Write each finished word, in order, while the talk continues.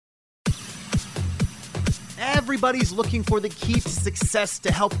Everybody's looking for the key to success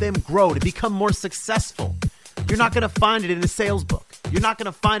to help them grow, to become more successful. You're not going to find it in a sales book. You're not going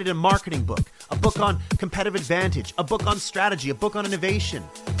to find it in a marketing book, a book on competitive advantage, a book on strategy, a book on innovation.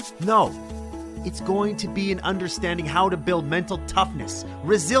 No, it's going to be in understanding how to build mental toughness,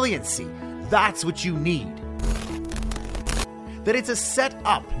 resiliency. That's what you need. That it's a set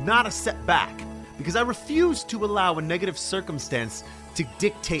up, not a setback, because I refuse to allow a negative circumstance to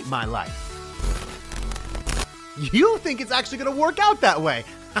dictate my life. You think it's actually going to work out that way.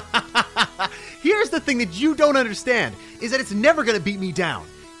 Here's the thing that you don't understand, is that it's never going to beat me down.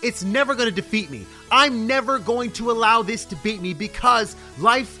 It's never going to defeat me. I'm never going to allow this to beat me because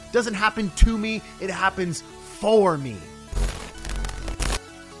life doesn't happen to me, it happens for me.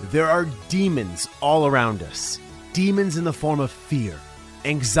 There are demons all around us. Demons in the form of fear,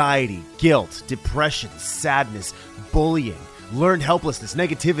 anxiety, guilt, depression, sadness, bullying, learned helplessness,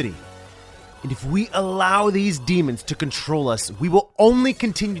 negativity. And if we allow these demons to control us, we will only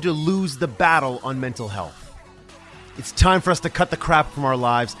continue to lose the battle on mental health. It's time for us to cut the crap from our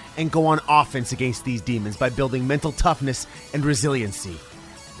lives and go on offense against these demons by building mental toughness and resiliency.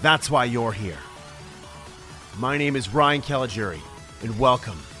 That's why you're here. My name is Ryan Caligiuri, and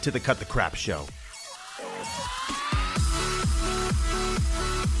welcome to the Cut the Crap Show.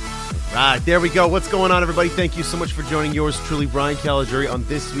 Right, there we go. What's going on, everybody? Thank you so much for joining yours truly, Ryan Caligiuri, on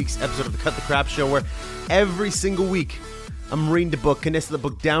this week's episode of the Cut the Crap Show, where every single week I'm reading the book, condensing the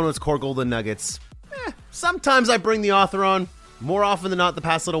book down to its core golden nuggets. Sometimes I bring the author on. More often than not, the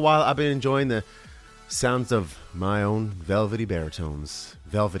past little while, I've been enjoying the sounds of my own velvety baritones.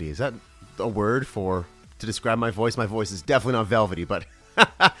 Velvety, is that a word to describe my voice? My voice is definitely not velvety, but...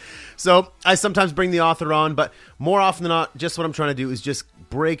 So I sometimes bring the author on, but more often than not, just what I'm trying to do is just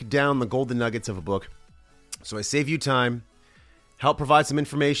break down the golden nuggets of a book. So I save you time, help provide some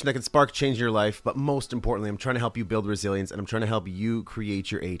information that can spark change in your life, but most importantly, I'm trying to help you build resilience, and I'm trying to help you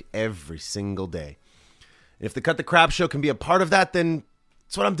create your 8 every single day. And if the Cut the Crap Show can be a part of that, then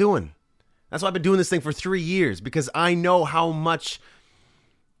that's what I'm doing. That's why I've been doing this thing for 3 years, because I know how much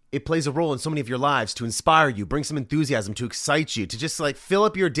it plays a role in so many of your lives to inspire you, bring some enthusiasm, to excite you, to just like fill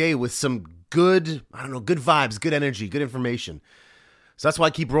up your day with some good vibes, good energy, good information. So that's why I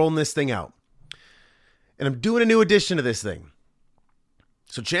keep rolling this thing out. And I'm doing a new edition of this thing.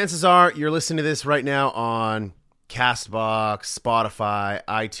 So chances are you're listening to this right now on CastBox, Spotify,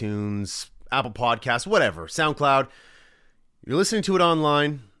 iTunes, Apple Podcasts, whatever, SoundCloud. You're listening to it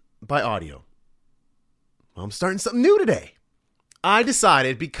online by audio. Well, I'm starting something new today. I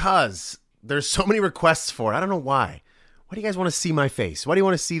decided, because there's so many requests for it, I don't know why. Why do you guys want to see my face? Why do you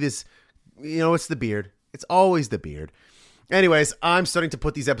want to see this? You know, it's the beard. It's always the beard. Anyways, I'm starting to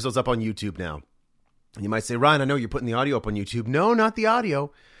put these episodes up on YouTube now. And you might say, Ryan, I know you're putting the audio up on YouTube. No, not the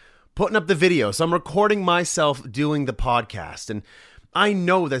audio. Putting up the video. So I'm recording myself doing the podcast. And I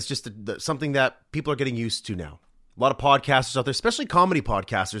know that's just something that people are getting used to now. A lot of podcasters out there, especially comedy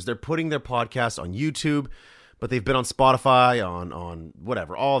podcasters, they're putting their podcasts on YouTube, but they've been on Spotify, on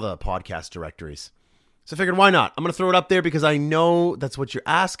whatever, all the podcast directories. So I figured, why not? I'm going to throw it up there because I know that's what you're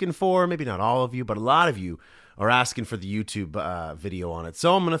asking for. Maybe not all of you, but a lot of you are asking for the YouTube video on it.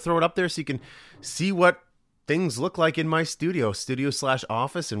 So I'm going to throw it up there so you can see what things look like in my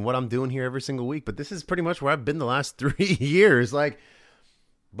studio/office, and what I'm doing here every single week. But this is pretty much where I've been the last 3 years. Like,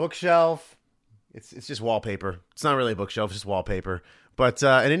 bookshelf, it's just wallpaper. It's not really a bookshelf, it's just wallpaper. But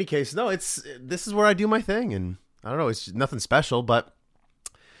in any case, no, this is where I do my thing, and I don't know, it's nothing special, but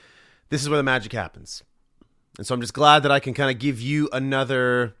this is where the magic happens. And so I'm just glad that I can kind of give you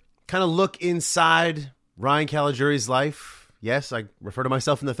another kind of look inside Ryan Caligiuri's life. Yes, I refer to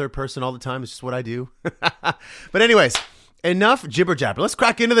myself in the third person all the time. It's just what I do. But anyways, enough jibber jabber. Let's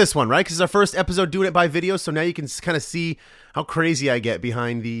crack into this one, right? Because it's our first episode doing it by video, so now you can kind of see how crazy I get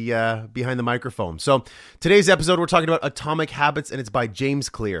behind the microphone. So today's episode, we're talking about Atomic Habits, and it's by James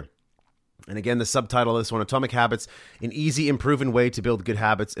Clear. And again, the subtitle of this one, Atomic Habits, an easy and proven way to build good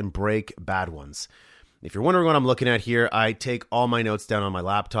habits and break bad ones. If you're wondering what I'm looking at here, I take all my notes down on my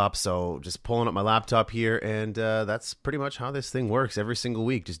laptop. So just pulling up my laptop here, and that's pretty much how this thing works every single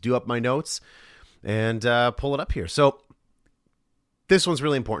week. Just do up my notes and pull it up here. So this one's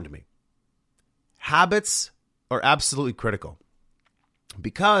really important to me. Habits are absolutely critical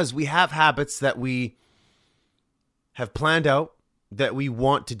because we have habits that we have planned out, that we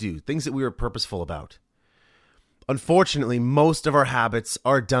want to do, things that we are purposeful about. Unfortunately, most of our habits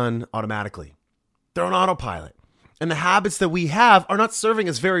are done automatically. They're on autopilot. And the habits that we have are not serving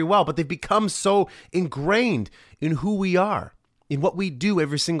us very well, but they've become so ingrained in who we are, in what we do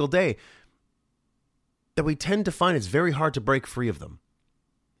every single day, that we tend to find it's very hard to break free of them.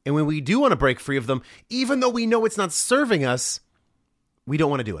 And when we do want to break free of them, even though we know it's not serving us, we don't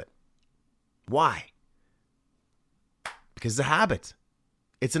want to do it. Why? Because it's a habit.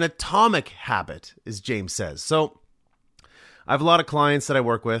 It's an atomic habit, as James says. So I have a lot of clients that I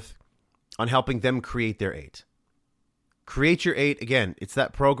work with on helping them create their 8. Create Your 8, again, it's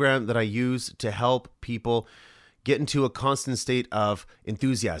that program that I use to help people get into a constant state of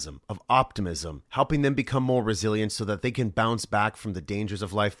enthusiasm, of optimism, helping them become more resilient so that they can bounce back from the dangers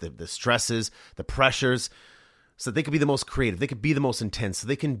of life, the stresses, the pressures, so that they can be the most creative, they can be the most intense, so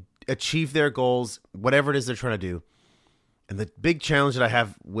they can achieve their goals, whatever it is they're trying to do. And the big challenge that I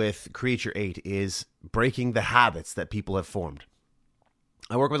have with Create Your 8 is breaking the habits that people have formed.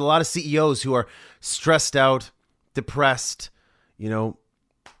 I work with a lot of CEOs who are stressed out, depressed.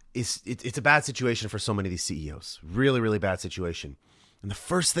 It's a bad situation for so many of these CEOs. Really, really bad situation. And the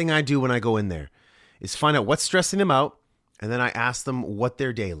first thing I do when I go in there is find out what's stressing them out, and then I ask them what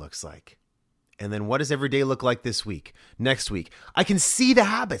their day looks like. And then what does every day look like this week, next week? I can see the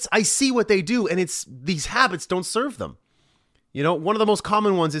habits. I see what they do, and these habits don't serve them. One of the most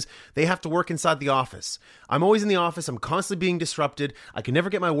common ones is they have to work inside the office. I'm always in the office. I'm constantly being disrupted. I can never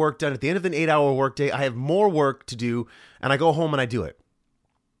get my work done. At the end of an 8-hour workday, I have more work to do, and I go home and I do it.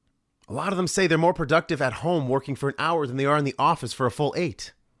 A lot of them say they're more productive at home working for an hour than they are in the office for a full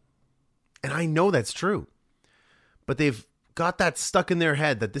 8. And I know that's true. But they've got that stuck in their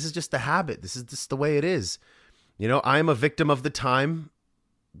head that this is just a habit. This is just the way it is. I'm a victim of the time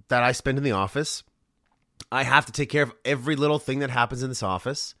that I spend in the office. I have to take care of every little thing that happens in this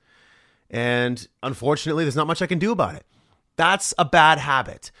office. And unfortunately, there's not much I can do about it. That's a bad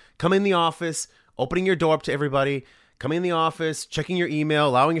habit. Coming in the office, opening your door up to everybody, coming in the office, checking your email,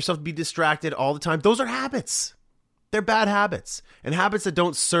 allowing yourself to be distracted all the time. Those are habits. They're bad habits. And habits that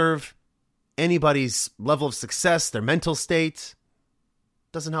don't serve anybody's level of success, their mental state,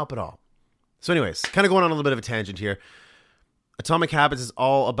 doesn't help at all. So anyways, kind of going on a little bit of a tangent here. Atomic Habits is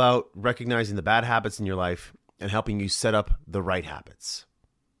all about recognizing the bad habits in your life and helping you set up the right habits.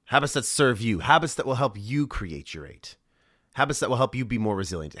 Habits that serve you. Habits that will help you create your 8. Habits that will help you be more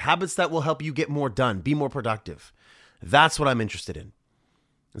resilient. Habits that will help you get more done, be more productive. That's what I'm interested in.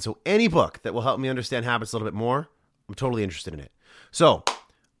 And so any book that will help me understand habits a little bit more, I'm totally interested in it. So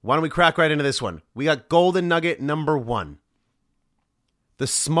why don't we crack right into this one? We got golden nugget number 1. The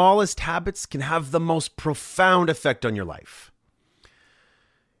smallest habits can have the most profound effect on your life.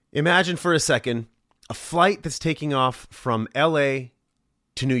 Imagine for a second a flight that's taking off from LA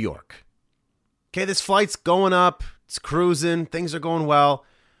to New York. Okay, this flight's going up, it's cruising, things are going well,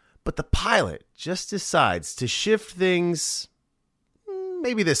 but the pilot just decides to shift things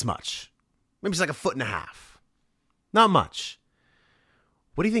maybe this much. Maybe it's like 1.5 feet. Not much.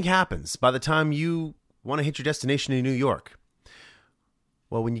 What do you think happens by the time you want to hit your destination in New York?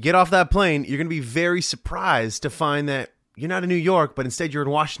 Well, when you get off that plane, you're going to be very surprised to find that you're not in New York, but instead you're in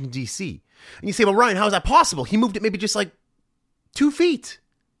Washington, D.C. And you say, well, Ryan, how is that possible? He moved it maybe just like 2 feet.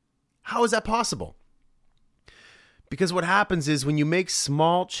 How is that possible? Because what happens is when you make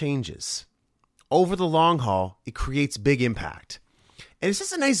small changes over the long haul, it creates big impact. And it's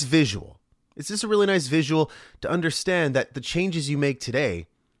just a nice visual. It's just a really nice visual to understand that the changes you make today,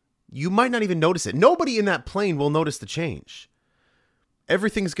 you might not even notice it. Nobody in that plane will notice the change.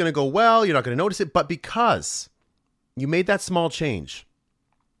 Everything's going to go well. You're not going to notice it. But because you made that small change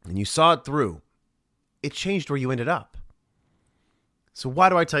and you saw it through, it changed where you ended up. So why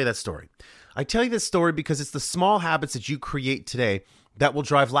do I tell you that story? I tell you this story because it's the small habits that you create today that will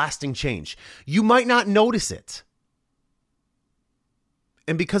drive lasting change. You might not notice it.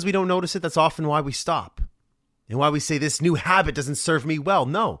 And because we don't notice it, that's often why we stop. And why we say this new habit doesn't serve me well.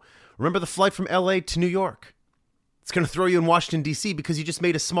 No. Remember the flight from LA to New York? It's going to throw you in Washington, D.C. because you just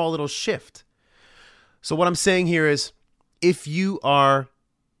made a small little shift. So what I'm saying here is, if you are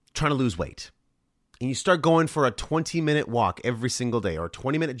trying to lose weight and you start going for a 20-minute walk every single day or a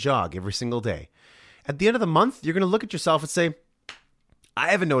 20-minute jog every single day, at the end of the month, you're going to look at yourself and say, I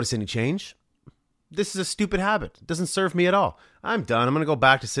haven't noticed any change. This is a stupid habit. It doesn't serve me at all. I'm done. I'm going to go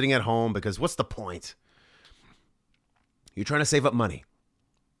back to sitting at home because what's the point? You're trying to save up money.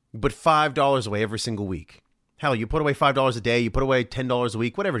 You put $5 away every single week. Hell, you put away $5 a day, you put away $10 a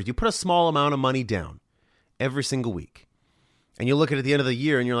week, whatever it is. You put a small amount of money down every single week. And you look at it at the end of the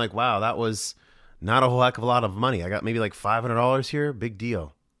year and you're like, wow, that was not a whole heck of a lot of money. I got maybe like $500 here. Big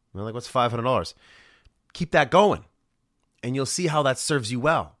deal. You're like, what's $500? Keep that going. And you'll see how that serves you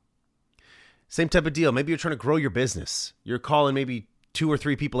well. Same type of deal. Maybe you're trying to grow your business. You're calling maybe 2 or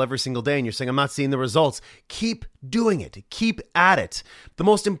 3 people every single day and you're saying, I'm not seeing the results. Keep doing it. Keep at it. The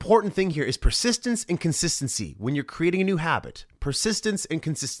most important thing here is persistence and consistency. When you're creating a new habit, Persistence and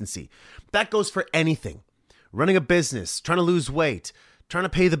consistency. That goes for anything. Running a business, trying to lose weight, trying to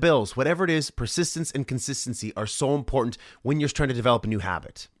pay the bills, whatever it is, persistence and consistency are so important when you're trying to develop a new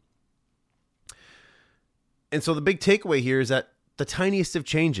habit. And so the big takeaway here is that the tiniest of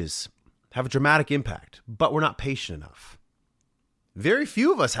changes have a dramatic impact, but we're not patient enough. Very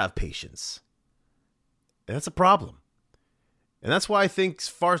few of us have patience. And that's a problem. And that's why I think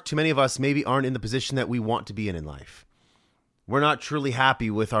far too many of us maybe aren't in the position that we want to be in life. We're not truly happy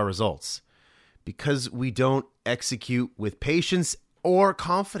with our results because we don't execute with patience or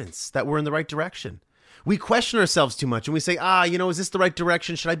confidence that we're in the right direction. We question ourselves too much and we say, is this the right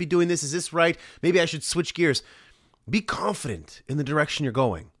direction? Should I be doing this? Is this right? Maybe I should switch gears. Be confident in the direction you're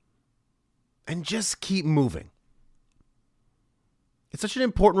going and just keep moving. It's such an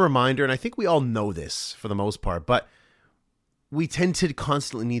important reminder, and I think we all know this for the most part, but we tend to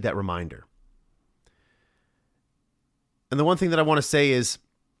constantly need that reminder. And the one thing that I want to say is,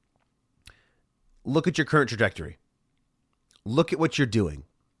 look at your current trajectory. Look at what you're doing.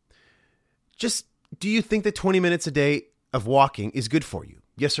 Just, do you think that 20 minutes a day of walking is good for you?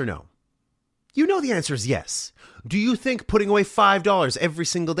 Yes or no? You know the answer is yes. Do you think putting away $5 every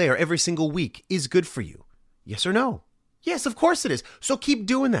single day or every single week is good for you? Yes or no? Yes, of course it is. So keep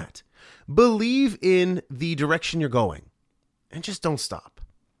doing that. Believe in the direction you're going and just don't stop.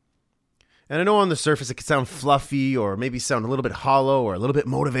 And I know on the surface it can sound fluffy or maybe sound a little bit hollow or a little bit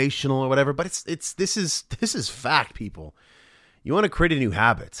motivational or whatever, but this is fact, people. You want to create a new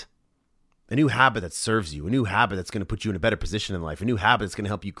habit that serves you, a new habit that's going to put you in a better position in life, a new habit that's going to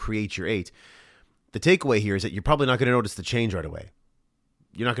help you create your 8. The takeaway here is that you're probably not going to notice the change right away.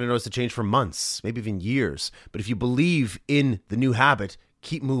 You're not going to notice the change for months, maybe even years. But if you believe in the new habit,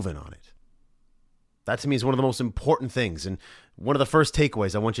 keep moving on it. That to me is one of the most important things and one of the first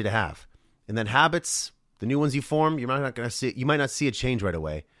takeaways I want you to have. And then habits, the new ones you form, you might not see a change right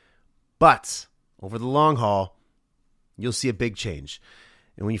away. But over the long haul, you'll see a big change.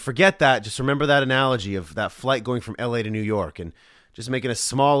 And when you forget that, just remember that analogy of that flight going from LA to New York and just making a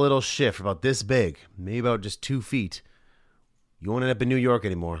small little shift about this big, maybe about just 2 feet. You won't end up in New York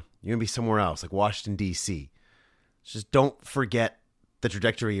anymore. You're going to be somewhere else, like Washington, D.C. Just don't forget the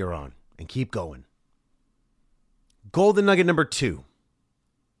trajectory you're on and keep going. Golden nugget number 2.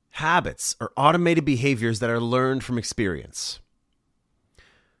 Habits are automated behaviors that are learned from experience.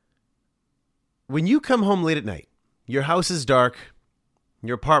 When you come home late at night, your house is dark,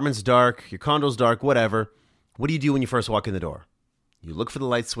 your apartment's dark, your condo's dark, whatever. What do you do when you first walk in the door? You look for the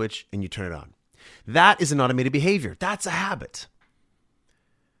light switch and you turn it on. That is an automated behavior. That's a habit.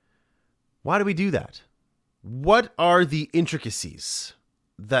 Why do we do that? What are the intricacies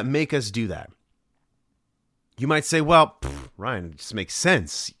that make us do that? You might say, well, Ryan, it just makes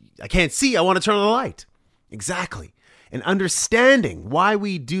sense. I can't see. I want to turn on the light. Exactly. And understanding why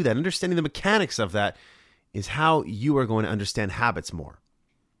we do that, understanding the mechanics of that, is how you are going to understand habits more.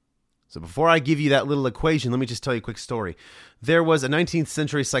 So before I give you that little equation, let me just tell you a quick story. There was a 19th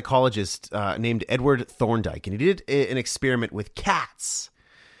century psychologist named Edward Thorndike, and he did an experiment with cats.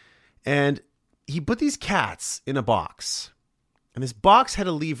 And he put these cats in a box. And this box had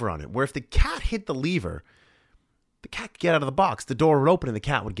a lever on it, where if the cat hit the lever, the cat could get out of the box. The door would open and the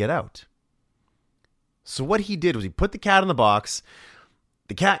cat would get out. So what he did was he put the cat in the box.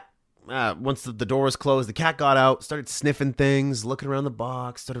 The cat, once the door was closed, the cat got out, started sniffing things, looking around the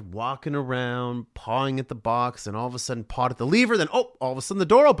box, started walking around, pawing at the box, and all of a sudden pawed at the lever. Then, all of a sudden the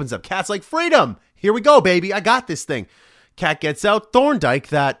door opens up. Cat's like, freedom. Here we go, baby. I got this thing. Cat gets out. Thorndike,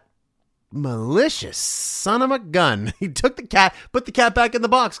 that malicious son of a gun. He took the cat, put the cat back in the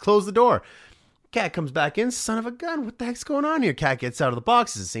box, closed the door. Cat comes back in, son of a gun. What the heck's going on here? Cat gets out of the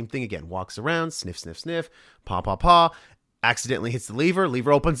box. It's the same thing again. Walks around, sniff, sniff, sniff, paw, paw, paw. Accidentally hits the lever.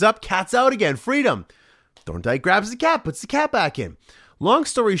 Lever opens up. Cat's out again. Freedom. Thorndike grabs the cat, puts the cat back in. Long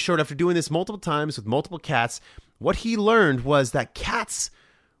story short, after doing this multiple times with multiple cats, what he learned was that cats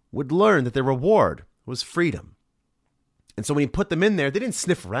would learn that their reward was freedom. And so when he put them in there, they didn't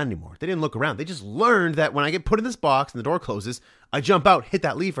sniff around anymore. They didn't look around. They just learned that when I get put in this box and the door closes, I jump out, hit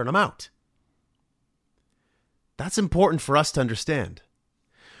that lever, and I'm out. That's important for us to understand.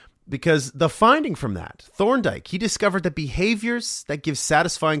 Because the finding from that, Thorndike, he discovered that behaviors that give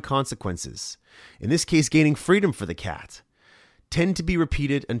satisfying consequences, in this case gaining freedom for the cat, tend to be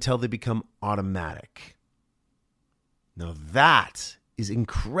repeated until they become automatic. Now that is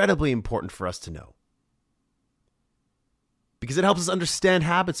incredibly important for us to know. Because it helps us understand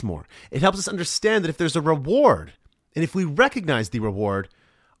habits more. It helps us understand that if there's a reward, and if we recognize the reward,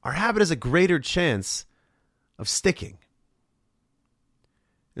 our habit has a greater chance of sticking.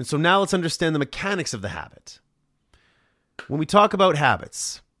 And so now let's understand the mechanics of the habit. When we talk about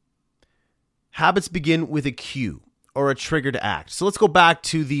habits, habits begin with a cue or a trigger to act. So let's go back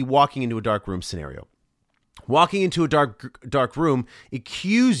to the walking into a dark room scenario. Walking into a dark room, it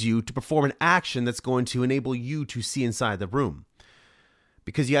cues you to perform an action that's going to enable you to see inside the room.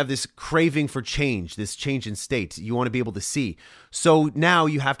 Because you have this craving for change, this change in state. You want to be able to see. So now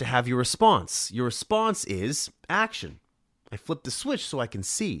you have to have your response. Your response is action. I flip the switch so I can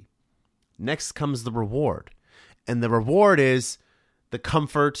see. Next comes the reward. And the reward is the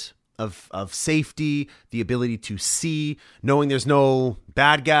comfort of safety, the ability to see, knowing there's no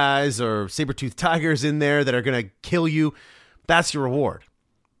bad guys or saber-toothed tigers in there that are going to kill you. That's your reward.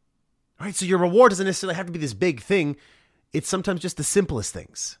 All right, so your reward doesn't necessarily have to be this big thing. It's sometimes just the simplest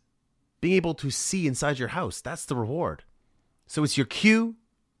things. Being able to see inside your house, that's the reward. So it's your cue,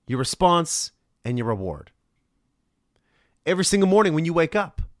 your response, and your reward. Every single morning when you wake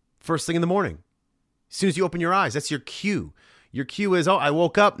up, first thing in the morning, as soon as you open your eyes, that's your cue. Your cue is, I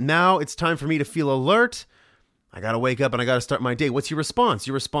woke up. Now it's time for me to feel alert. I got to wake up and I got to start my day. What's your response?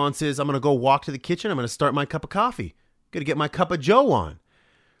 Your response is, I'm going to go walk to the kitchen. I'm going to start my cup of coffee. Got to get my cup of Joe on.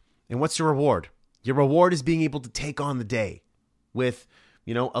 And what's your reward? Your reward is being able to take on the day with,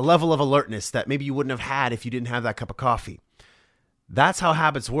 a level of alertness that maybe you wouldn't have had if you didn't have that cup of coffee. That's how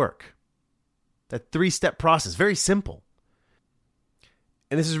habits work. That 3-step process, very simple.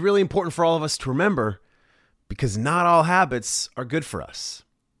 And this is really important for all of us to remember, because not all habits are good for us.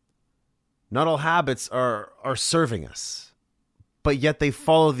 Not all habits are serving us, but yet they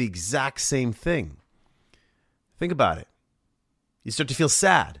follow the exact same thing. Think about it. You start to feel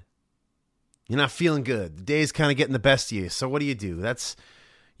sad. You're not feeling good. The day's kind of getting the best of you. So what do? That's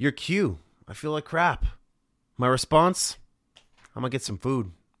your cue. I feel like crap. My response? I'm going to get some food.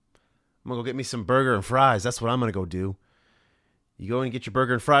 I'm going to go get me some burger and fries. That's what I'm going to go do. You go and get your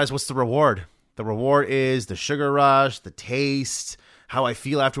burger and fries. What's the reward? The reward is the sugar rush, the taste, how I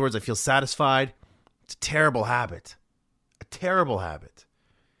feel afterwards. I feel satisfied. It's a terrible habit. A terrible habit.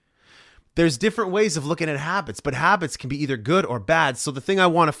 There's different ways of looking at habits, but habits can be either good or bad. So the thing I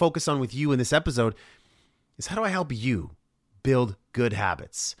want to focus on with you in this episode is, how do I help you build good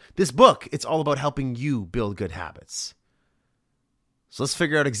habits? This book, it's all about helping you build good habits. So let's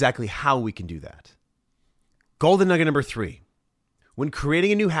figure out exactly how we can do that. Golden nugget number 3. When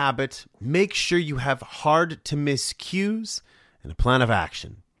creating a new habit, make sure you have hard to miss cues and a plan of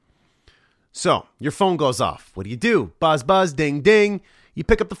action. So your phone goes off. What do? Buzz, buzz, ding, ding. You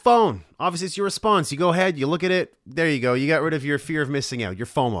pick up the phone. Obviously, it's your response. You go ahead, you look at it. There you go. You got rid of your fear of missing out, your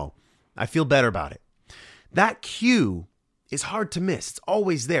FOMO. I feel better about it. That cue is hard to miss. It's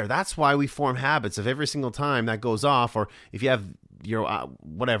always there. That's why we form habits of every single time that goes off, or if you have your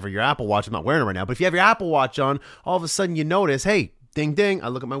your Apple Watch. I'm not wearing it right now, but if you have your Apple Watch on, all of a sudden you notice, hey, ding, ding. I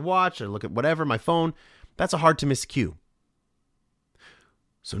look at my watch. I look at my phone. That's a hard to miss cue.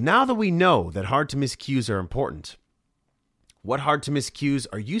 So now that we know that hard to miss cues are important, what hard to miss cues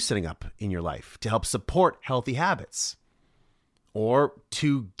are you setting up in your life to help support healthy habits or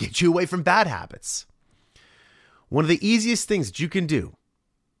to get you away from bad habits? One of the easiest things that you can do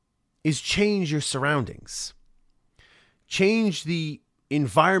is change your surroundings. Change the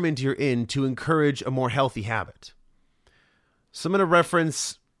environment you're in to encourage a more healthy habit. So I'm going to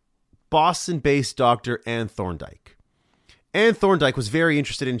reference Boston-based Dr. Anne Thorndike. Anne Thorndike was very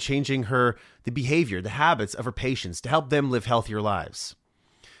interested in changing the behavior, the habits of her patients to help them live healthier lives.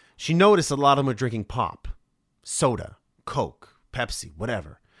 She noticed that a lot of them were drinking pop, soda, Coke, Pepsi,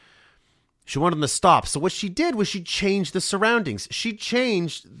 whatever. She wanted them to stop. So what she did was she changed the surroundings. She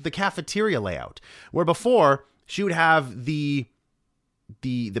changed the cafeteria layout, where before she would have the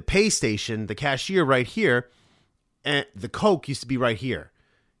pay station, the cashier right here, and the Coke used to be right here.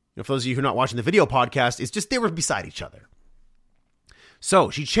 For those of you who are not watching the video podcast, it's just they were beside each other.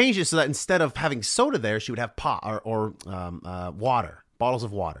 So she changed it so that instead of having soda there, she would have pop or water, bottles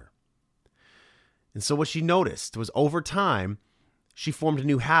of water. And so what she noticed was over time, she formed a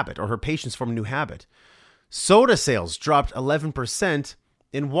new habit, or her patients formed a new habit. Soda sales dropped 11%,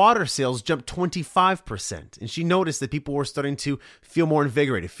 and water sales jumped 25%. And she noticed that people were starting to feel more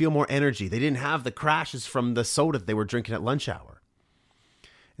invigorated, feel more energy. They didn't have the crashes from the soda that they were drinking at lunch hour.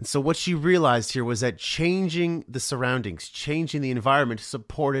 And so what she realized here was that changing the surroundings, changing the environment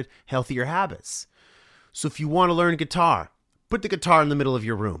supported healthier habits. So if you want to learn guitar, put the guitar in the middle of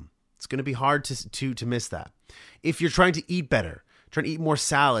your room. It's going to be hard to miss that. If you're trying to eat better, trying to eat more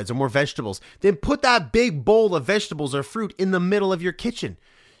salads or more vegetables, then put that big bowl of vegetables or fruit in the middle of your kitchen.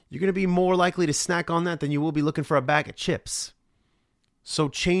 You're going to be more likely to snack on that than you will be looking for a bag of chips. So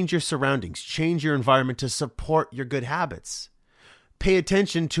change your surroundings, change your environment to support your good habits. pay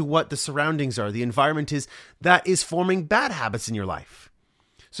attention to what the surroundings are, the environment is that is forming bad habits in your life.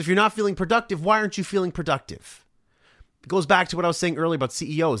 So if you're not feeling productive, why aren't you feeling productive? It goes back to what I was saying earlier about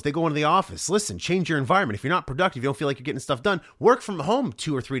CEOs. They go into the office. Listen, change your environment. If you're not productive, you don't feel like you're getting stuff done, work from home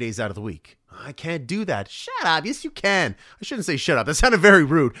 2 or 3 days out of the week. I can't do that. Shut up. Yes, you can. I shouldn't say shut up. That sounded very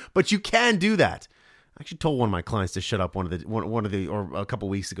rude, but you can do that. I actually told one of my clients to shut up or a couple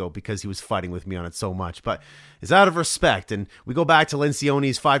weeks ago because he was fighting with me on it so much. But it's out of respect. And we go back to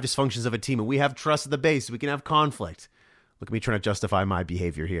Lencioni's 5 dysfunctions of a team, and we have trust at the base. So we can have conflict. Look at me trying to justify my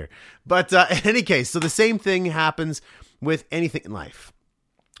behavior here. But in any case, so the same thing happens with anything in life.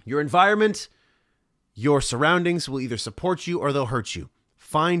 Your environment, your surroundings will either support you or they'll hurt you.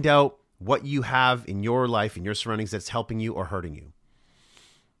 Find out what you have in your life, in your surroundings that's helping you or hurting you.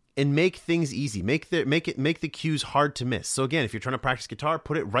 And make things easy. Make the cues hard to miss. So again, if you're trying to practice guitar,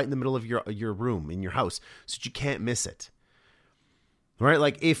 put it right in the middle of your room, in your house, so that you can't miss it. All right?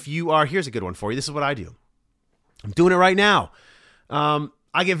 Like if you are, here's a good one for you. This is what I do. I'm doing it right now.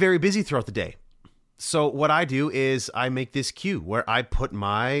 I get very busy throughout the day. So what I do is I make this cue where I put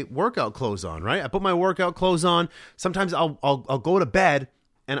my workout clothes on, right? I put my workout clothes on. Sometimes I'll go to bed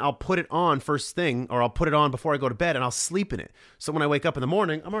and I'll put it on first thing, or I'll put it on before I go to bed and I'll sleep in it. So when I wake up in the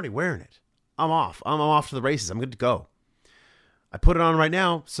morning, I'm already wearing it. I'm off. I'm off to the races. I'm good to go. I put it on right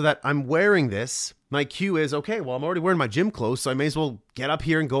now so that I'm wearing this. My cue is, okay, well, I'm already wearing my gym clothes, so I may as well get up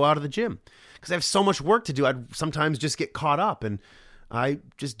here and go out of the gym. Because I have so much work to do, I'd sometimes just get caught up and I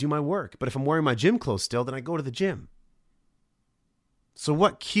just do my work. But if I'm wearing my gym clothes still, then I go to the gym. So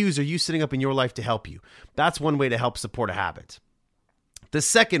what cues are you setting up in your life to help you? That's one way to help support a habit. The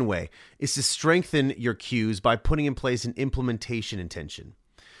second way is to strengthen your cues by putting in place an implementation intention.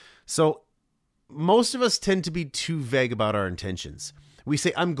 So most of us tend to be too vague about our intentions. We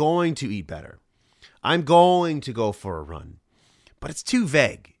say, I'm going to eat better. I'm going to go for a run. But it's too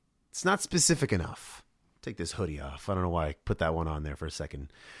vague. It's not specific enough. Take this hoodie off. I don't know why I put that one on there for a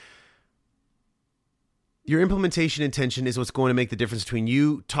second. Your implementation intention is what's going to make the difference between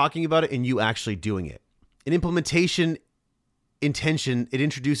you talking about it and you actually doing it. An implementation intention, it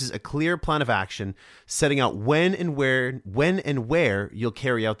introduces a clear plan of action, setting out when and where you'll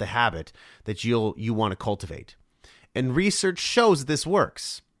carry out the habit that you want to cultivate. And research shows that this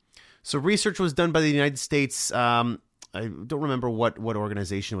works. So research was done by the United States. I don't remember what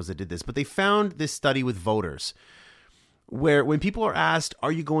organization was that did this, but they found this study with voters where when people are asked,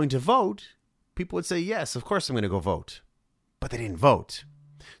 are you going to vote? People would say, yes, of course I'm going to go vote. But they didn't vote.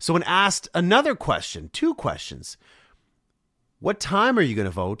 So when asked another question, 2 questions, what time are you going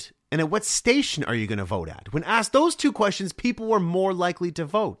to vote? And at what station are you going to vote at? When asked those 2 questions, people were more likely to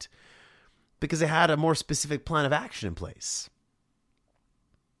vote because they had a more specific plan of action in place.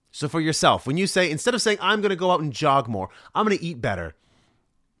 So for yourself, when you say, instead of saying, I'm going to go out and jog more, I'm going to eat better,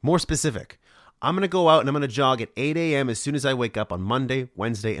 more specific. I'm going to go out and I'm going to jog at 8 a.m. as soon as I wake up on Monday,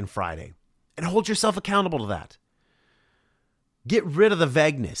 Wednesday, and Friday. And hold yourself accountable to that. Get rid of the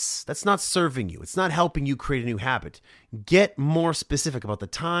vagueness. That's not serving you. It's not helping you create a new habit. Get more specific about the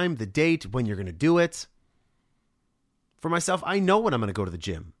time, the date, when you're going to do it. For myself, I know when I'm going to go to the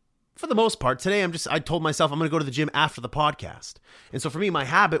gym. For the most part, today I told myself I'm going to go to the gym after the podcast. And so for me, my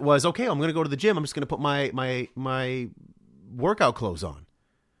habit was, okay, I'm going to go to the gym. I'm just going to put my workout clothes on.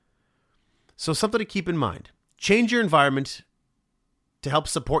 So something to keep in mind. Change your environment to help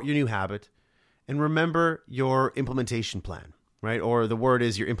support your new habit. And remember your implementation plan, right? Or the word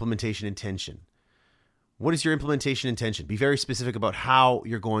is your implementation intention. What is your implementation intention? Be very specific about how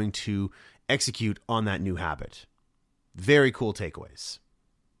you're going to execute on that new habit. Very cool takeaways.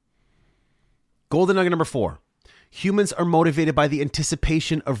 Golden nugget number 4. Humans are motivated by the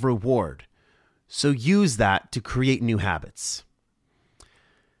anticipation of reward. So use that to create new habits.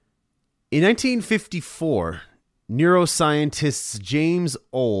 In 1954, neuroscientists James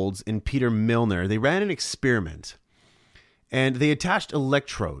Olds and Peter Milner, they ran an experiment. And they attached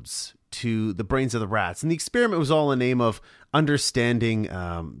electrodes to the brains of the rats. And the experiment was all in the name of understanding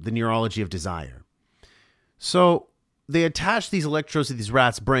the neurology of desire. So they attached these electrodes to these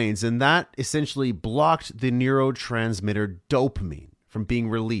rats' brains, and that essentially blocked the neurotransmitter dopamine from being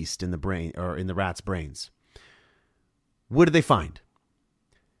released in the brain or in the rats' brains. What did they find?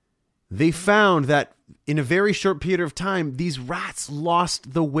 They found that in a very short period of time, these rats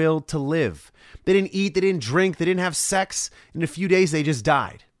lost the will to live. They didn't eat, they didn't drink, they didn't have sex. In a few days, they just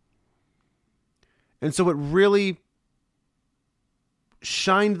died. And so it really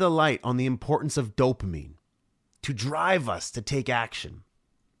shined the light on the importance of dopamine to drive us to take action.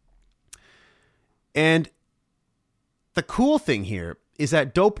 And the cool thing here is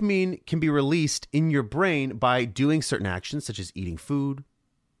that dopamine can be released in your brain by doing certain actions, such as eating food,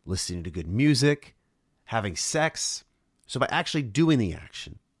 listening to good music, having sex. So by actually doing the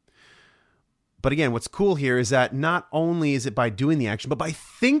action. But again, what's cool here is that not only is it by doing the action, but by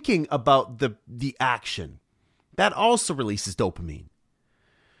thinking about the action, that also releases dopamine.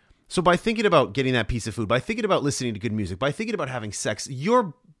 So by thinking about getting that piece of food, by thinking about listening to good music, by thinking about having sex,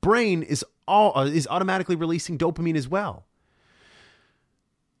 your brain is automatically releasing dopamine as well.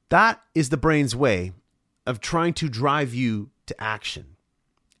 That is the brain's way of trying to drive you to action.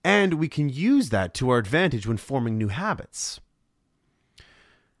 And we can use that to our advantage when forming new habits.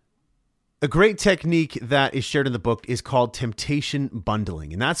 A great technique that is shared in the book is called temptation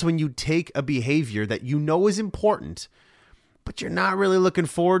bundling. And that's when you take a behavior that you know is important, but you're not really looking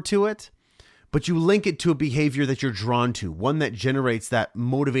forward to it, but you link it to a behavior that you're drawn to, one that generates that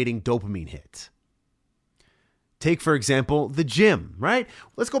motivating dopamine hit. Take, for example, the gym, right?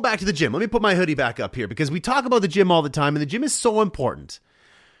 Let's go back to the gym. Let me put my hoodie back up here because we talk about the gym all the time, and the gym is so important.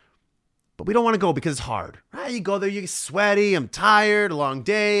 But we don't want to go because it's hard. Right? You go there, you get sweaty, I'm tired, a long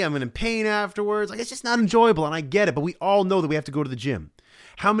day, I'm in pain afterwards. Like, it's just not enjoyable, and I get it, but we all know that we have to go to the gym.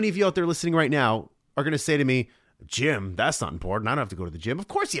 How many of you out there listening right now are going to say to me, gym, that's not important. I don't have to go to the gym. Of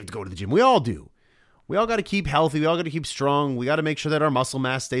course you have to go to the gym. We all do. We all got to keep healthy. We all got to keep strong. We got to make sure that our muscle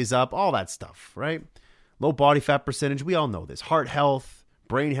mass stays up, all that stuff, right? Low body fat percentage. We all know this. Heart health,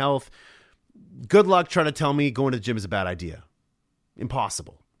 brain health. Good luck trying to tell me going to the gym is a bad idea.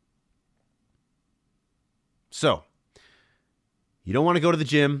 Impossible. So, you don't want to go to the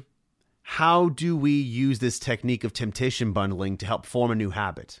gym. How do we use this technique of temptation bundling to help form a new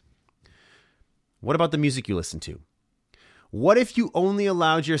habit? What about the music you listen to? What if you only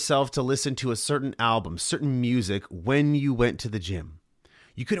allowed yourself to listen to a certain album, certain music when you went to the gym?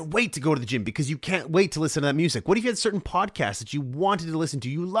 You couldn't wait to go to the gym because you can't wait to listen to that music. What if you had certain podcasts that you wanted to listen to?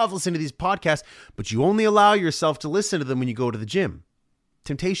 You love listening to these podcasts, but you only allow yourself to listen to them when you go to the gym.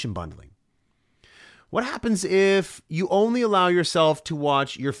 Temptation bundling. What happens if you only allow yourself to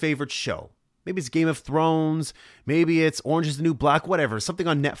watch your favorite show? Maybe it's Game of Thrones, maybe it's Orange is the New Black, whatever, something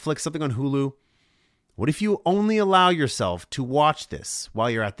on Netflix, something on Hulu. What if you only allow yourself to watch this while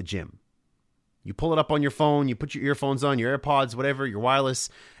you're at the gym? You pull it up on your phone, you put your earphones on, your AirPods, whatever, your wireless,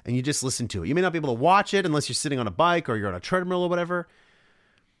 and you just listen to it. You may not be able to watch it unless you're sitting on a bike or you're on a treadmill or whatever,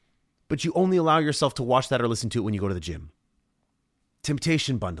 but you only allow yourself to watch that or listen to it when you go to the gym.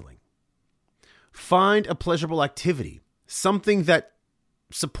 Temptation bundling. Find a pleasurable activity, something that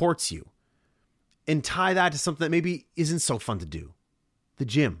supports you, and tie that to something that maybe isn't so fun to do. The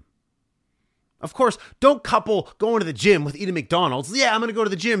gym. Of course, don't couple going to the gym with eating McDonald's. Yeah, I'm going to go to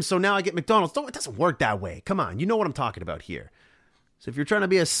the gym, so now I get McDonald's. It doesn't work that way. Come on, you know what I'm talking about here. So if you're trying to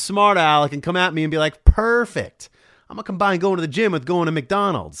be a smart aleck and come at me and be like, perfect, I'm going to combine going to the gym with going to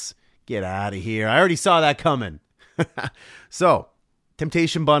McDonald's. Get out of here. I already saw that coming. So,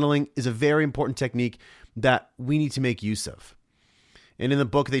 temptation bundling is a very important technique that we need to make use of. And in the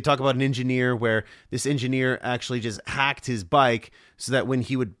book, they talk about an engineer where this engineer actually just hacked his bike so that when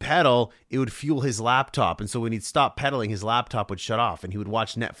he would pedal, it would fuel his laptop. And so when he'd stop pedaling, his laptop would shut off and he would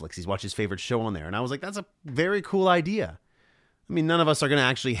watch Netflix. He'd watch his favorite show on there. And I was like, that's a very cool idea. I mean, none of us are going to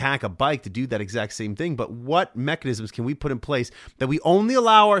actually hack a bike to do that exact same thing. But what mechanisms can we put in place that we only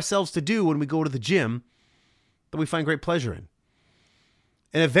allow ourselves to do when we go to the gym that we find great pleasure in?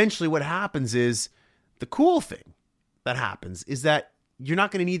 And eventually what happens is, the cool thing that happens is that you're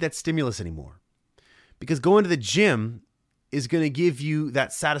not going to need that stimulus anymore. Because going to the gym is going to give you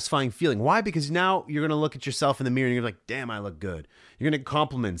that satisfying feeling. Why? Because now you're going to look at yourself in the mirror and you're like, damn, I look good. You're going to get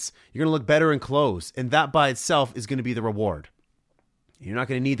compliments. You're going to look better in clothes. And that by itself is going to be the reward. You're not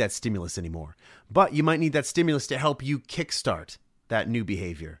going to need that stimulus anymore. But you might need that stimulus to help you kickstart that new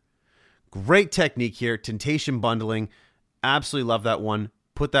behavior. Great technique here. Temptation bundling. Absolutely love that one.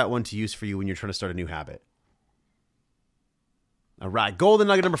 Put that one to use for you when you're trying to start a new habit. All right, golden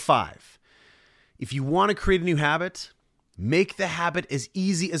nugget number 5. If you want to create a new habit, make the habit as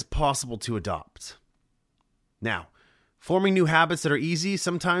easy as possible to adopt. Now, forming new habits that are easy,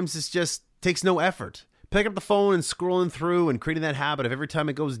 sometimes it just takes no effort. Pick up the phone and scrolling through and creating that habit of every time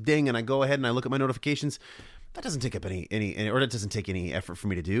it goes ding and I go ahead and I look at my notifications, that doesn't take up any or that doesn't take any effort for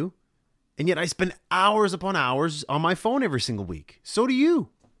me to do. And yet I spend hours upon hours on my phone every single week. So do you.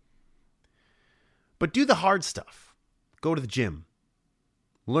 But do the hard stuff. Go to the gym.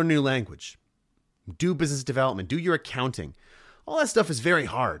 Learn a new language. Do business development. Do your accounting. All that stuff is very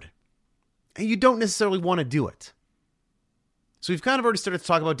hard. And you don't necessarily want to do it. So we've kind of already started to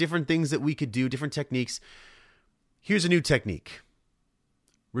talk about different things that we could do, different techniques. Here's a new technique.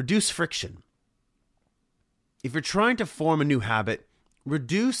 Reduce friction. If you're trying to form a new habit,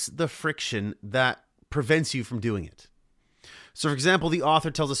 reduce the friction that prevents you from doing it. So, for example, the author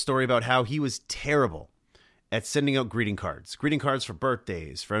tells a story about how he was terrible at sending out greeting cards for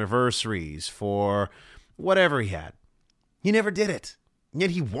birthdays, for anniversaries, for whatever he had. He never did it.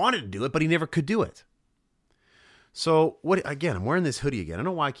 Yet he wanted to do it, but he never could do it. So, I'm wearing this hoodie again. I don't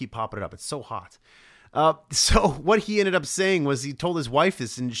know why I keep popping it up. It's so hot. So what he ended up saying was he told his wife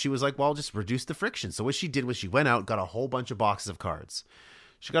this, and she was like, well, just reduce the friction. So what she did was she went out, got a whole bunch of boxes of cards.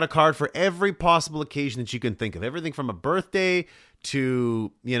 She got a card for every possible occasion that you can think of. Everything from a birthday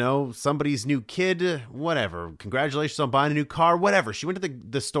to, somebody's new kid, whatever. Congratulations on buying a new car, whatever. She went to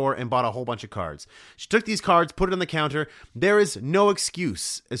the store and bought a whole bunch of cards. She took these cards, put it on the counter. There is no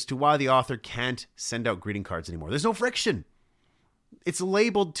excuse as to why the author can't send out greeting cards anymore. There's no friction. It's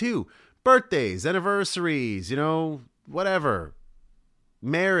labeled too. Birthdays, anniversaries, whatever.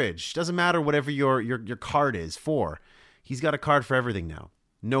 Marriage. Doesn't matter whatever your card is for. He's got a card for everything now.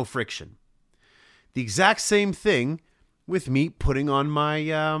 No friction. The exact same thing with me putting on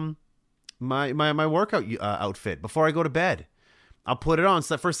my my workout outfit before I go to bed. I'll put it on.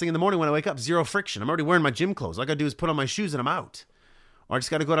 So that first thing in the morning when I wake up, zero friction. I'm already wearing my gym clothes. All I got to do is put on my shoes and I'm out. Or I just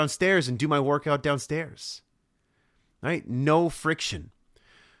got to go downstairs and do my workout downstairs. Right? No friction.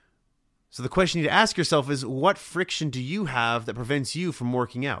 So the question you need to ask yourself is, what friction do you have that prevents you from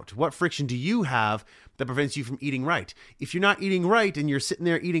working out? What friction do you have that prevents you from eating right? If you're not eating right and you're sitting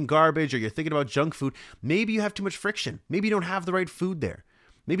there eating garbage or you're thinking about junk food, maybe you have too much friction. Maybe you don't have the right food there.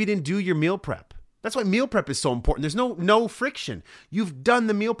 Maybe you didn't do your meal prep. That's why meal prep is so important. There's no friction. You've done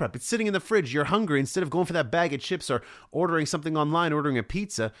the meal prep. It's sitting in the fridge. You're hungry. Instead of going for that bag of chips or ordering something online, ordering a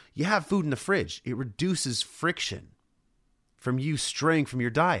pizza, you have food in the fridge. It reduces friction from you straying from your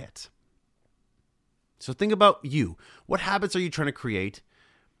diet. So think about you. What habits are you trying to create?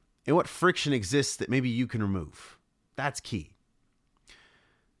 And what friction exists that maybe you can remove? That's key.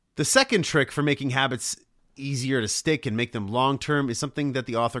 The second trick for making habits easier to stick and make them long-term is something that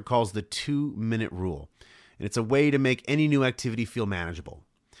the author calls the 2-minute rule. And it's a way to make any new activity feel manageable.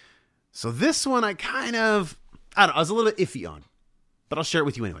 So this one I was a little iffy on, but I'll share it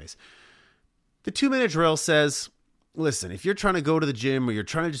with you anyways. The 2-minute drill says, listen, if you're trying to go to the gym or you're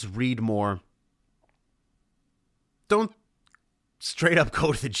trying to just read more, don't straight up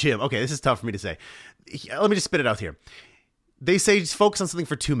go to the gym. Okay, this is tough for me to say. Let me just spit it out here. They say just focus on something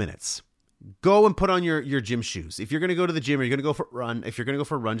for 2 minutes. Go and put on your gym shoes. If you're going to go to the gym or you're going to go for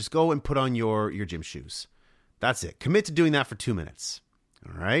a run, just go and put on your gym shoes. That's it. Commit to doing that for 2 minutes.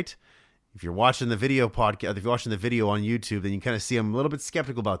 All right? If you're watching the video podcast, if you're watching the video on YouTube, then you kind of see I'm a little bit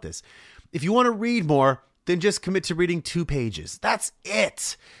skeptical about this. If you want to read more, then just commit to reading 2 pages. That's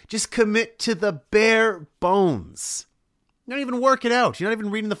it. Just commit to the bare bones. You're not even working out. You're not even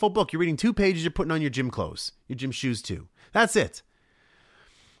reading the full book. You're reading 2 pages. You're putting on your gym clothes, your gym shoes too. That's it.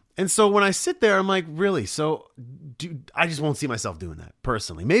 And so when I sit there, I'm like, really? So I just won't see myself doing that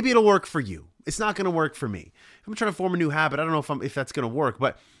personally. Maybe it'll work for you. It's not going to work for me. If I'm trying to form a new habit, I don't know if that's going to work,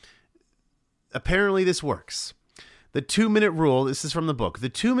 but apparently this works. The 2-minute rule, this is from the book. The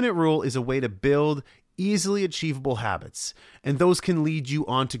 2-minute rule is a way to build easily achievable habits, and those can lead you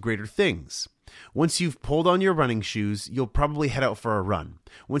on to greater things. Once you've pulled on your running shoes, you'll probably head out for a run.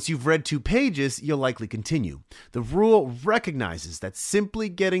 Once you've read 2 pages, you'll likely continue. The rule recognizes that simply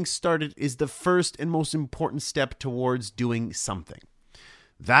getting started is the first and most important step towards doing something.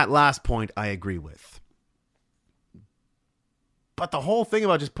 That last point I agree with. But the whole thing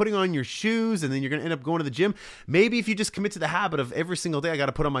about just putting on your shoes and then you're going to end up going to the gym, maybe if you just commit to the habit of every single day, I got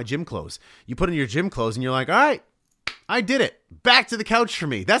to put on my gym clothes. You put on your gym clothes and you're like, all right, I did it. Back to the couch for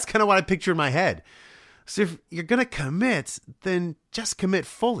me. That's kind of what I picture in my head. So if you're going to commit, then just commit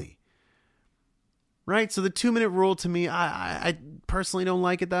fully. Right? So the 2-minute rule to me, I personally don't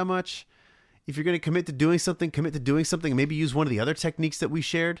like it that much. If you're going to commit to doing something, commit to doing something. Maybe use one of the other techniques that we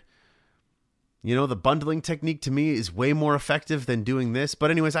shared. The bundling technique to me is way more effective than doing this.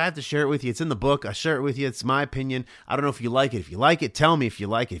 But anyways, I have to share it with you. It's in the book. I share it with you. It's my opinion. I don't know if you like it. If you like it, tell me if you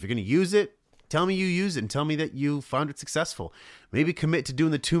like it. If you're going to use it, tell me you use it and tell me that you found it successful. Maybe commit to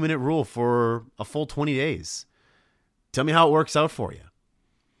doing the 2-minute rule for a full 20 days. Tell me how it works out for you.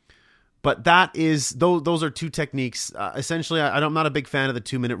 But those are 2 techniques. Essentially, I'm not a big fan of the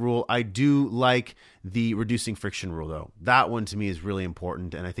 2-minute rule. I do like the reducing friction rule, though. That one to me is really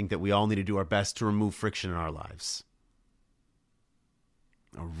important, and I think that we all need to do our best to remove friction in our lives.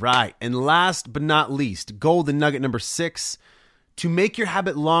 All right, and last but not least, golden nugget number 6. To make your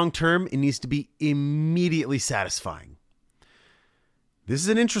habit long-term, it needs to be immediately satisfying. This is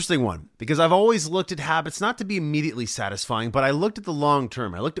an interesting one because I've always looked at habits not to be immediately satisfying, but I looked at the long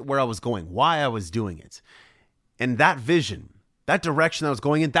term. I looked at where I was going, why I was doing it. And that vision that direction I was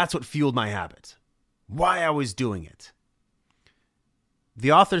going in, that's what fueled my habit. Why I was doing it.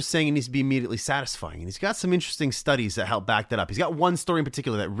 The author's saying it needs to be immediately satisfying. And he's got some interesting studies that help back that up. He's got one story in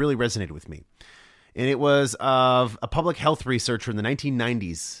particular that really resonated with me. And it was of a public health researcher in the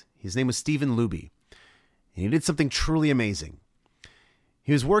 1990s. His name was Stephen Luby. And he did something truly amazing.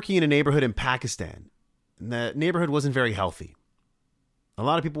 He was working in a neighborhood in Pakistan. And the neighborhood wasn't very healthy. A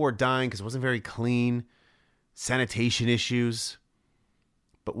lot of people were dying because it wasn't very clean. Sanitation issues.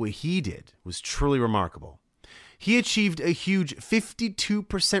 But what he did was truly remarkable. He achieved a huge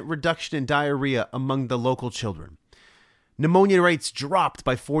 52% reduction in diarrhea among the local children. Pneumonia rates dropped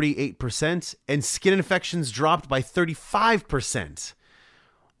by 48%, and skin infections dropped by 35%.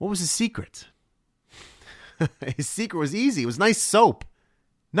 What was his secret? His secret was easy. It was nice soap.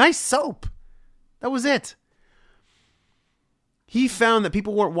 Nice soap. That was it. He found that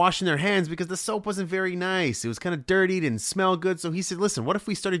people weren't washing their hands because the soap wasn't very nice. It was kind of dirty, didn't smell good. So he said, listen, what if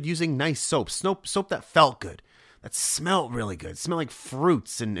we started using nice soap? Soap that felt good, that smelled really good, smelled like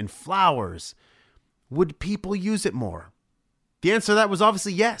fruits and flowers. Would people use it more? The answer to that was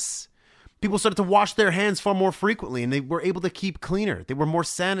obviously yes. People started to wash their hands far more frequently, and they were able to keep cleaner. They were more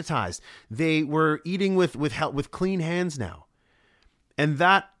sanitized. They were eating with clean hands now. And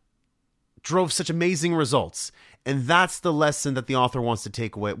that drove such amazing results. And that's the lesson that the author wants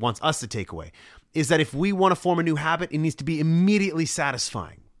us to take away, is that if we want to form a new habit, it needs to be immediately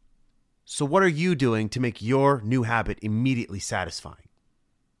satisfying. So what are you doing to make your new habit immediately satisfying?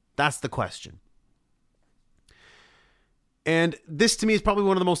 That's the question. And this to me is probably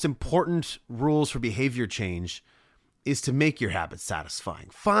one of the most important rules for behavior change, is to make your habit satisfying.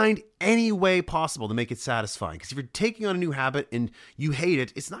 Find any way possible to make it satisfying. Because if you're taking on a new habit and you hate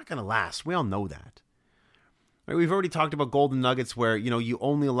it, it's not going to last. We all know that. Right? We've already talked about golden nuggets where, you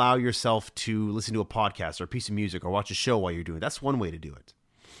only allow yourself to listen to a podcast or a piece of music or watch a show while you're doing it. That's one way to do it.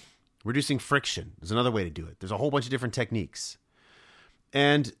 Reducing friction is another way to do it. There's a whole bunch of different techniques.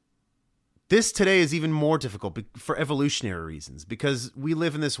 And this today is even more difficult for evolutionary reasons, because we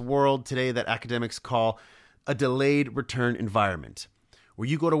live in this world today that academics call a delayed return environment, where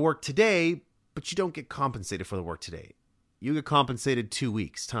you go to work today, but you don't get compensated for the work today. You get compensated 2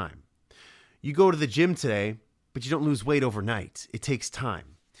 weeks' time. You go to the gym today, but you don't lose weight overnight. It takes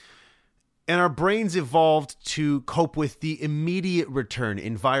time. And our brains evolved to cope with the immediate return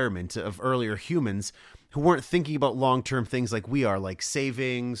environment of earlier humans who weren't thinking about long-term things like we are, like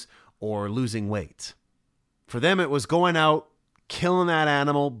savings or losing weight. For them, it was going out, killing that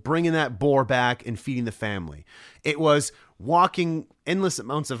animal, bringing that boar back, and feeding the family. It was walking endless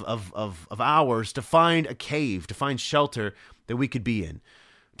amounts of hours to find a cave, to find shelter that we could be in,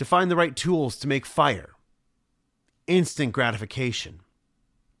 to find the right tools to make fire. Instant gratification.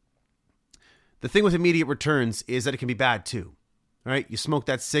 The thing with immediate returns is that it can be bad too. All right, you smoke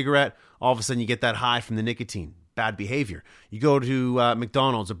that cigarette, all of a sudden you get that high from the nicotine. Bad behavior. You go to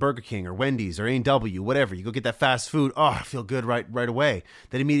McDonald's or Burger King or Wendy's or A&W, whatever. You go get that fast food. Oh, I feel good right away.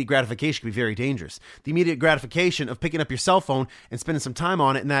 That immediate gratification can be very dangerous. The immediate gratification of picking up your cell phone and spending some time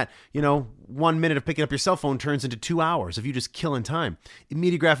on it, and that, 1 minute of picking up your cell phone turns into 2 hours of you just killing time.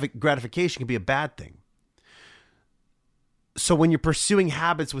 Immediate gratification can be a bad thing. So when you're pursuing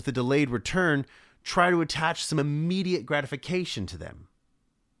habits with a delayed return, try to attach some immediate gratification to them.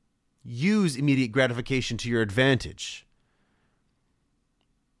 Use immediate gratification to your advantage.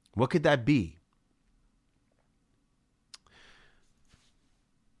 What could that be?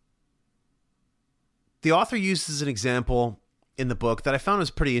 The author uses an example in the book that I found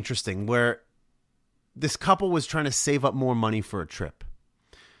was pretty interesting, where this couple was trying to save up more money for a trip.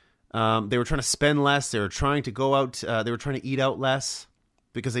 They were trying to spend less. They were trying to go out. They were trying to eat out less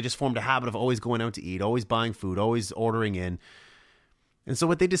because they just formed a habit of always going out to eat, always buying food, always ordering in. And so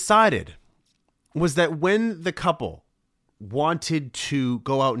what they decided was that when the couple wanted to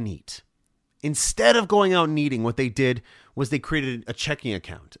go out and eat, instead of going out and eating, what they did was they created a checking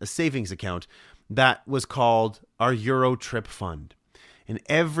account, a savings account that was called our Euro Trip Fund. And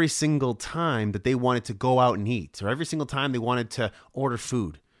every single time that they wanted to go out and eat, or every single time they wanted to order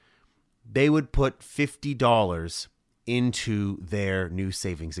food, they would put $50 into their new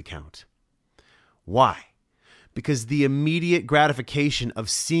savings account. Why? Because the immediate gratification of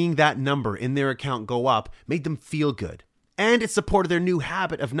seeing that number in their account go up made them feel good. And it supported their new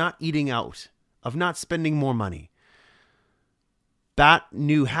habit of not eating out, of not spending more money. That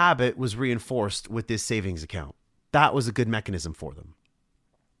new habit was reinforced with this savings account. That was a good mechanism for them.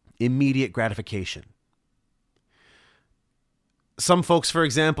 Immediate gratification. Some folks, for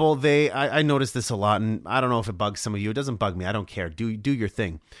example, I notice this a lot, and I don't know if it bugs some of you. It doesn't bug me. I don't care. Do your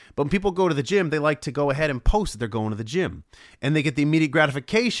thing. But when people go to the gym, they like to go ahead and post that they're going to the gym. And they get the immediate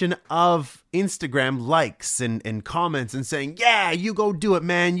gratification of Instagram likes and comments and saying, yeah, you go do it,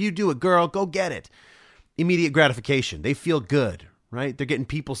 man. You do it, girl. Go get it. Immediate gratification. They feel good, right? They're getting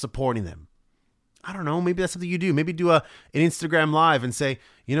people supporting them. I don't know. Maybe that's something you do. Maybe do an Instagram live and say,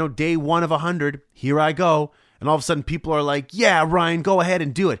 day 1 of 100, here I go. And all of a sudden people are like, yeah, Ryan, go ahead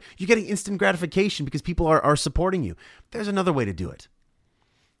and do it. You're getting instant gratification because people are supporting you. There's another way to do it.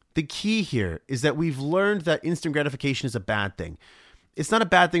 The key here is that we've learned that instant gratification is a bad thing. It's not a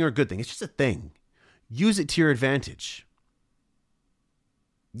bad thing or a good thing. It's just a thing. Use it to your advantage.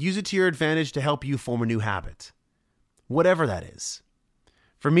 Use it to your advantage to help you form a new habit. Whatever that is.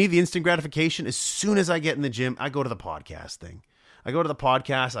 For me, the instant gratification, as soon as I get in the gym, I go to the podcast thing. I go to the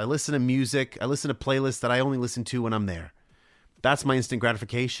podcast, I listen to music, I listen to playlists that I only listen to when I'm there. That's my instant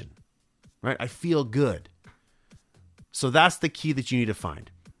gratification, right? I feel good. So that's the key that you need to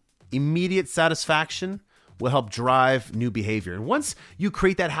find. Immediate satisfaction will help drive new behavior. And once you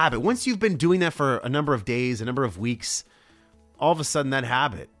create that habit, once you've been doing that for a number of days, a number of weeks, all of a sudden that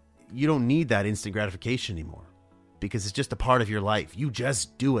habit, you don't need that instant gratification anymore because it's just a part of your life. You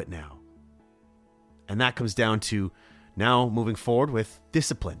just do it now. And that comes down to now moving forward with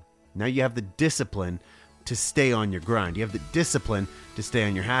discipline. Now you have the discipline to stay on your grind. You have the discipline to stay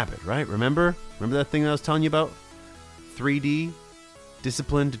on your habit, right? Remember that thing that I was telling you about? 3D,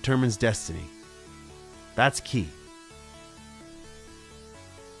 discipline determines destiny. That's key.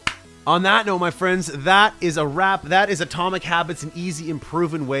 On that note, my friends, that is a wrap. That is Atomic Habits, an easy and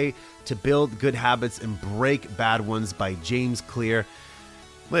proven way to build good habits and break bad ones by James Clear.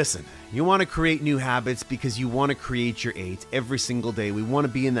 Listen, you want to create new habits because you want to create your 8 every single day. We want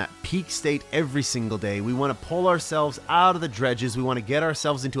to be in that peak state every single day. We want to pull ourselves out of the dredges. We want to get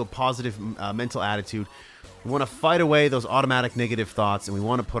ourselves into a positive mental attitude. We want to fight away those automatic negative thoughts, and we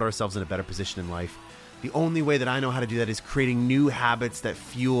want to put ourselves in a better position in life. The only way that I know how to do that is creating new habits that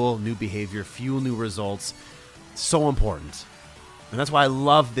fuel new behavior, fuel new results. So important. And that's why I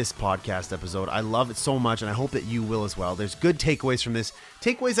love this podcast episode. I love it so much, and I hope that you will as well. There's good takeaways from this.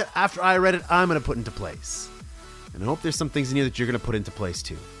 Takeaways that after I read it, I'm going to put into place. And I hope there's some things in here that you're going to put into place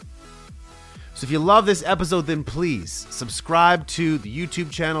too. So if you love this episode, then please subscribe to the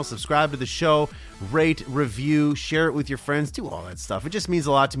YouTube channel, subscribe to the show, rate, review, share it with your friends, do all that stuff. It just means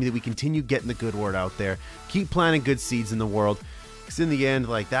a lot to me that we continue getting the good word out there. Keep planting good seeds in the world. Because in the end,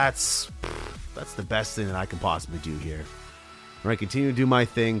 that's the best thing that I can possibly do here. All right, continue to do my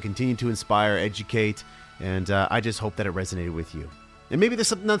thing, continue to inspire, educate, and I just hope that it resonated with you. And maybe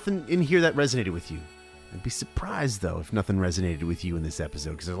there's nothing in here that resonated with you. I'd be surprised, though, if nothing resonated with you in this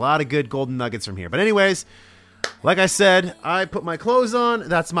episode, because there's a lot of good golden nuggets from here. But anyways, like I said, I put my clothes on.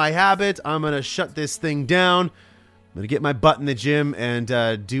 That's my habit. I'm going to shut this thing down. I'm going to get my butt in the gym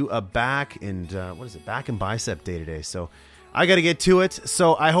and do a back and bicep day today. So I got to get to it.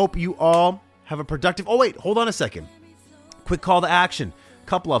 So I hope you all have a productive... Oh, wait, hold on a second. Quick call to action.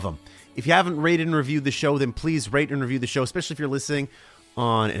 Couple of them. If you haven't rated and reviewed the show, then please rate and review the show, especially if you're listening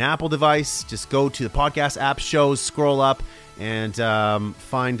on an Apple device. Just go to the podcast app, shows, scroll up, and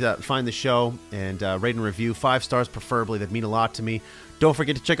find the show and rate and review. 5 stars preferably. That'd mean a lot to me. Don't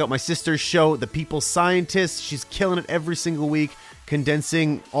forget to check out my sister's show, The People Scientist. She's killing it every single week,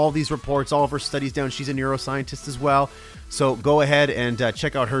 condensing all these reports, all of her studies down. She's a neuroscientist as well. So go ahead and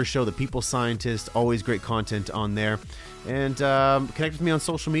check out her show, The People Scientist. Always great content on there. And connect with me on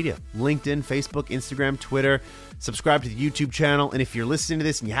social media, LinkedIn, Facebook, Instagram, Twitter. Subscribe to the YouTube channel. And if you're listening to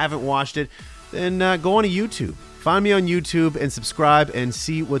this and you haven't watched it, then go on to YouTube. Find me on YouTube and subscribe and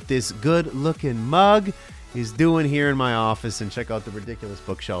see what this good-looking mug is doing here in my office, and check out the ridiculous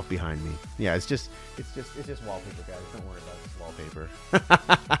bookshelf behind me. Yeah, it's just wallpaper, guys. Don't worry about this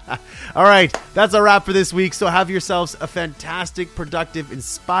wallpaper. All right, that's a wrap for this week. So have yourselves a fantastic, productive,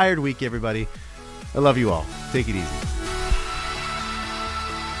 inspired week, everybody. I love you all. Take it easy.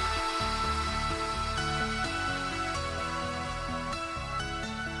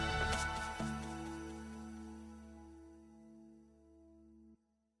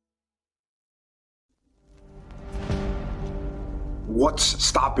 What's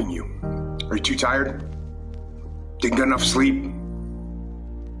stopping you? Are you too tired? Didn't get enough sleep?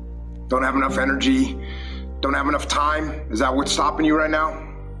 Don't have enough energy? Don't have enough time? Is that what's stopping you right now?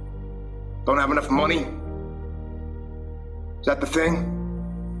 Don't have enough money? Is that the thing?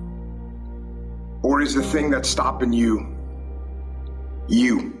 Or is the thing that's stopping you,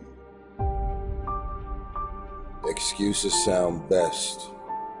 you? Excuses sound best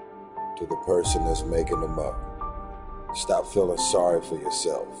to the person that's making them up. Stop feeling sorry for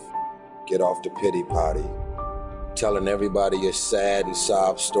yourself. Get off the pity potty. Telling everybody your sad and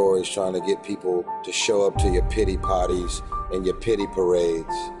sob stories, trying to get people to show up to your pity potties and your pity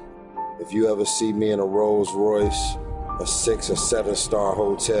parades. If you ever see me in a Rolls Royce, a 6 or 7 star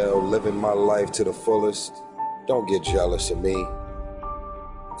hotel, living my life to the fullest, don't get jealous of me,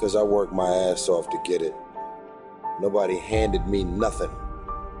 because I worked my ass off to get it. Nobody handed me nothing.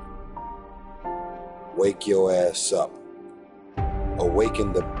 Wake your ass up.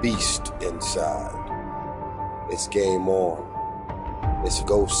 Awaken the beast inside. It's game on. It's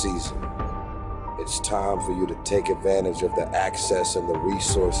go season. It's time for you to take advantage of the access and the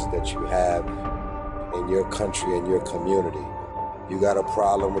resources that you have in your country and your community. You got a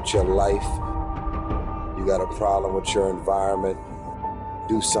problem with your life? You got a problem with your environment?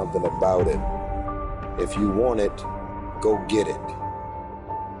 Do something about it. If you want it, go get it.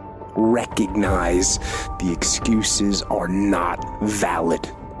 Recognize the excuses are not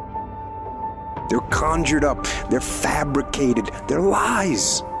valid. They're conjured up, they're fabricated, they're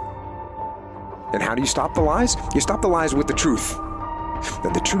lies. And how do you stop the lies? You stop the lies with the truth.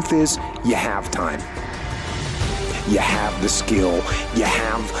 And the truth is, you have time. You have the skill, you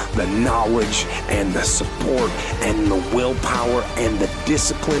have the knowledge and the support and the willpower and the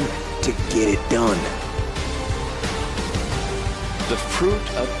discipline to get it done. The fruit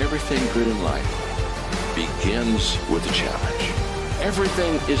of everything good in life begins with a challenge.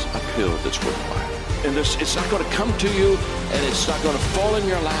 Everything is uphill that's worthwhile. And it's not going to come to you, and it's not going to fall in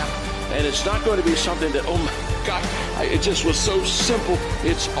your lap, and it's not going to be something that, oh my God, it just was so simple.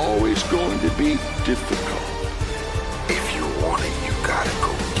 It's always going to be difficult. If you want it, you gotta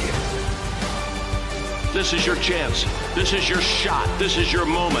go get it. This is your chance. This is your shot. This is your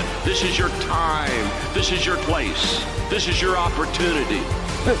moment. This is your time. This is your place. This is your opportunity.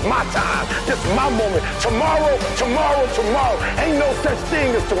 This is my time. This is my moment. Tomorrow. Ain't no such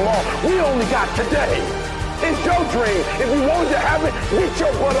thing as tomorrow. We only got today. It's your dream. If you wanted to have it, get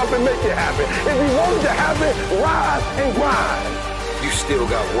your butt up and make it happen. If you wanted to have it, rise and grind. You still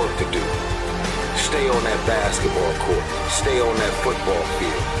got work to do. Stay on that basketball court. Stay on that football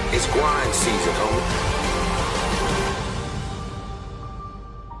field. It's grind season, homie.